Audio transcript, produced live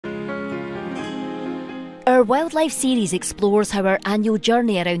Our wildlife series explores how our annual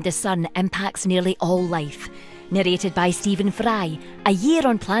journey around the sun impacts nearly all life. Narrated by Stephen Fry, A Year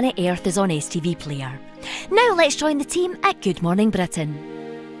on Planet Earth is on STV Player. Now let's join the team at Good Morning Britain.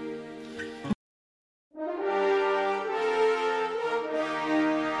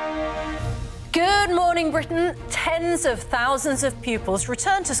 Good morning, Britain. Tens of thousands of pupils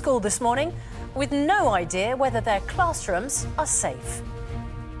returned to school this morning with no idea whether their classrooms are safe.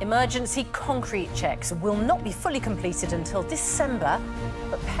 Emergency concrete checks will not be fully completed until December,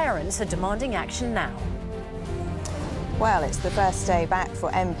 but parents are demanding action now. Well, it's the first day back for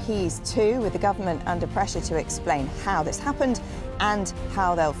MPs too, with the government under pressure to explain how this happened and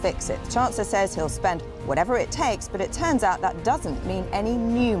how they'll fix it. The Chancellor says he'll spend whatever it takes, but it turns out that doesn't mean any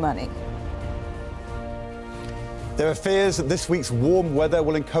new money. There are fears that this week's warm weather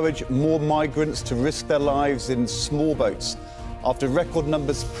will encourage more migrants to risk their lives in small boats after record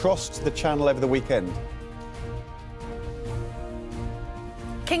numbers crossed the Channel over the weekend.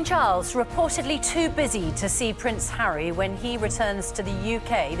 King Charles reportedly too busy to see Prince Harry when he returns to the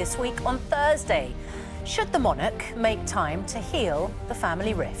UK this week on Thursday. Should the monarch make time to heal the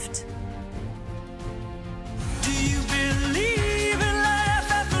family rift? Do you believe in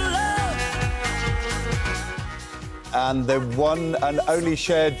life after love? And the one and only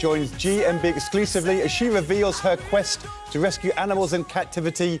Cher joins GMB exclusively as she reveals her quest to rescue animals in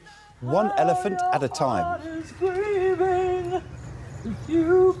captivity, one elephant at a time. If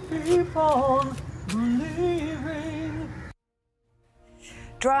you keep on believing.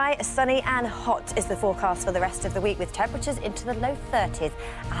 Dry, sunny and hot is the forecast for the rest of the week, with temperatures into the low 30s.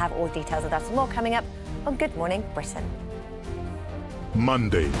 I have all details of that and more coming up on Good Morning Britain.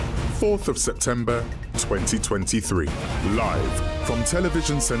 Monday, 4th of September 2023. Live from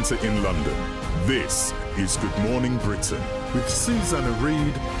Television Centre in London. This is Good Morning Britain with Susanna,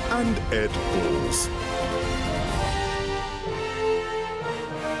 Reid and Ed Balls.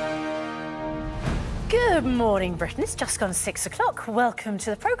 Good morning, Britain. It's just gone 6 o'clock. Welcome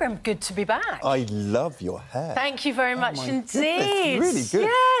to the programme. Good to be back. I love your hair. Thank you very much indeed. Goodness, really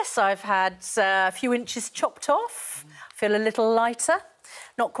good. Yes, I've had a few inches chopped off. I feel a little lighter.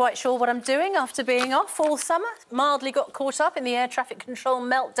 Not quite sure what I'm doing after being off all summer. Mildly got caught up in the air traffic control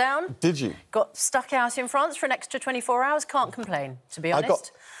meltdown. Did you? Got stuck out in France for an extra 24 hours. Can't complain, to be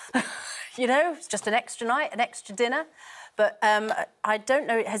honest. You know, it's just an extra night, an extra dinner. But I don't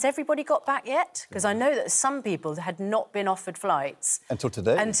know, has everybody got back yet? Because I know that some people had not been offered flights. Until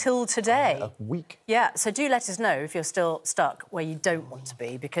today? Until today. A week. Yeah, so do let us know if you're still stuck where you don't want to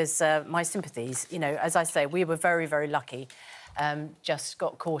be, because my sympathies, you know, as I say, we were very, very lucky. Just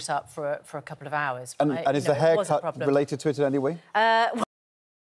got caught up for a couple of hours. And is the haircut related to it in any way? Well,